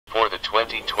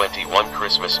2021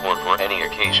 Christmas or for any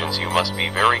occasions, you must be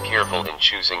very careful in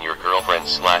choosing your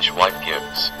girlfriend/wife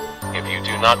gifts, if you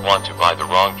do not want to buy the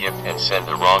wrong gift and send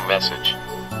the wrong message.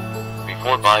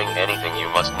 Before buying anything, you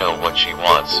must know what she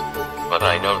wants, but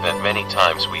I know that many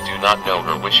times we do not know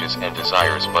her wishes and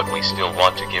desires, but we still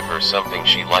want to give her something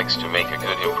she likes to make a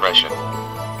good impression.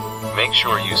 Make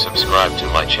sure you subscribe to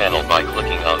my channel by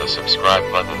clicking on the subscribe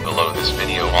button below this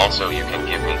video. Also, you can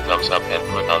give me thumbs up and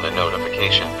put on the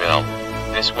notification bell.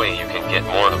 This way you can get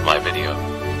more of my video.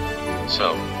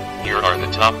 So, here are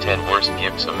the top 10 worst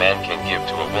gifts a man can give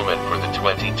to a woman for the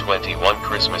 2021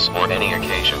 Christmas or any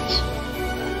occasions.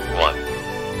 1.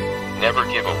 Never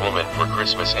give a woman for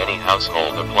Christmas any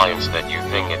household appliance that you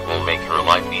think it will make her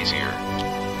life easier.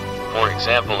 For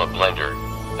example, a blender,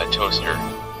 a toaster,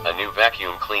 a new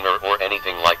vacuum cleaner, or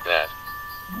anything like that.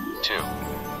 2.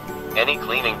 Any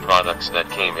cleaning products that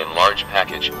came in large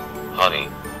package. Honey,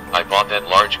 I bought that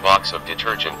large box of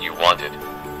detergent you wanted.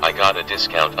 I got a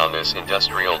discount on this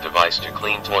industrial device to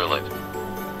clean toilet.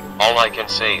 All I can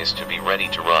say is to be ready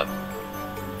to run.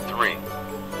 3.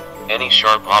 Any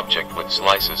sharp object with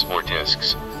slices or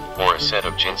discs, or a set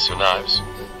of Ginsu knives.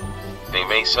 They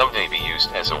may someday be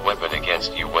used as a weapon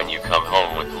against you when you come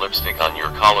home with lipstick on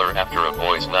your collar after a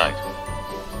boys' night.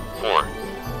 4.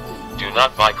 Do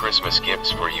not buy Christmas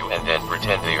gifts for you and then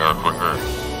pretend they are for her.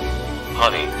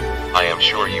 Honey, I am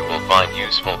sure you will find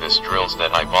useful this drills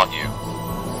that I bought you.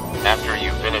 After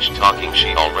you finish talking,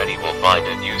 she already will find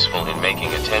it useful in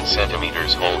making a 10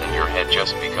 centimeters hole in your head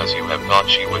just because you have thought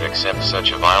she would accept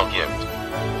such a vile gift.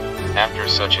 After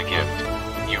such a gift,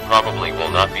 you probably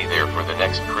will not be there for the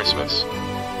next Christmas.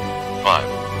 5.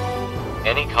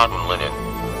 Any cotton linen,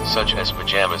 such as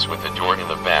pajamas with a door in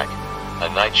the back, a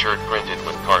nightshirt printed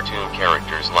with cartoon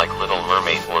characters like Little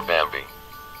Mermaid or Bambi.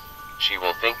 She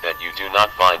will think that you do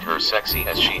not find her sexy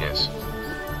as she is.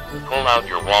 Pull out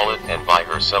your wallet and buy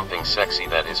her something sexy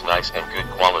that is nice and good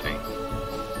quality.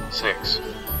 6.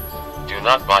 Do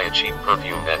not buy a cheap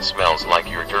perfume that smells like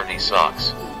your dirty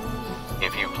socks.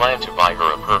 If you plan to buy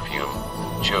her a perfume,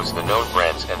 choose the known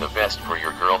brands and the best for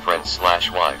your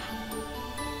girlfriend/wife.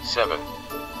 7.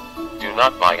 Do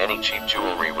not buy any cheap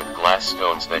jewelry with glass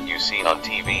stones that you see on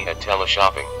TV at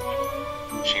teleshopping.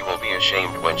 She will be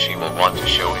ashamed when she will want to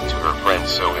show it to her friends,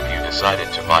 so if you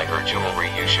decided to buy her jewelry,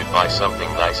 you should buy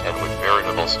something nice and with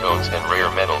veritable stones and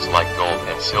rare metals like gold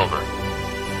and silver.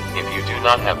 If you do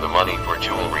not have the money for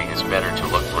jewelry, it's better to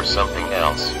look for something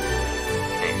else.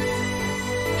 8.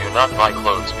 Do not buy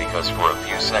clothes because for a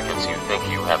few seconds you think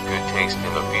you have good taste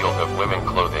in the field of women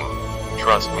clothing.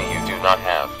 Trust me, you do not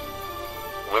have.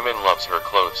 Women loves her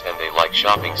clothes and they like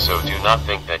shopping, so do not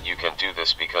think that you can do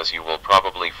this because you will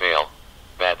probably fail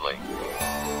badly.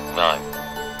 9.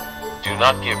 Do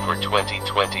not give for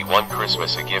 2021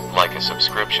 Christmas a gift like a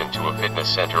subscription to a fitness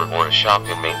center or a shop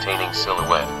in maintaining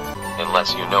silhouette,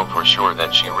 unless you know for sure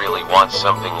that she really wants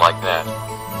something like that.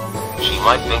 She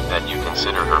might think that you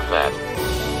consider her fat.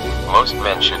 Most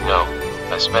men should know,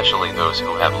 especially those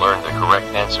who have learned the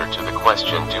correct answer to the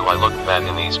question, do I look fat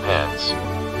in these pants?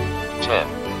 10.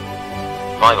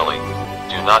 Finally,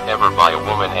 do not ever buy a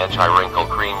woman anti-wrinkle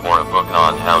cream or a book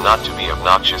on how not to be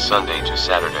obnoxious Sunday to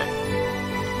Saturday.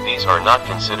 These are not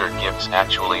considered gifts,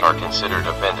 actually are considered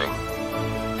offending.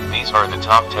 These are the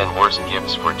top 10 worst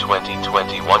gifts for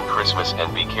 2021 Christmas,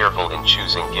 and be careful in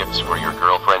choosing gifts for your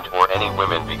girlfriend or any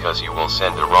women because you will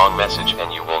send the wrong message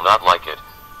and you will not like it.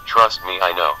 Trust me,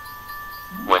 I know.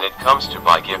 When it comes to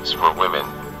buy gifts for women,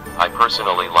 I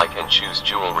personally like and choose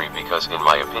jewelry because in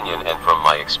my opinion and from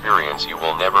my experience, you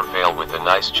will never fail with the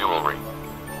nice jewelry.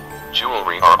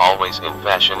 Jewelry are always in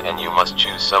fashion and you must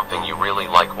choose something you really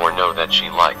like or know that she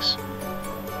likes.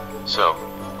 So,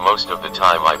 most of the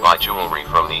time I buy jewelry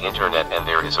from the internet, and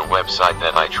there is a website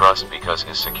that I trust because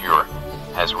it's secure,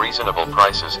 has reasonable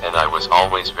prices, and I was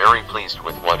always very pleased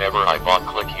with whatever I bought.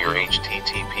 Click here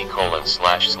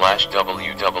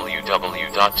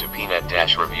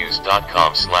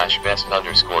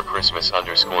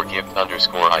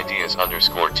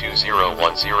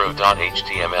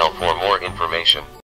for more information.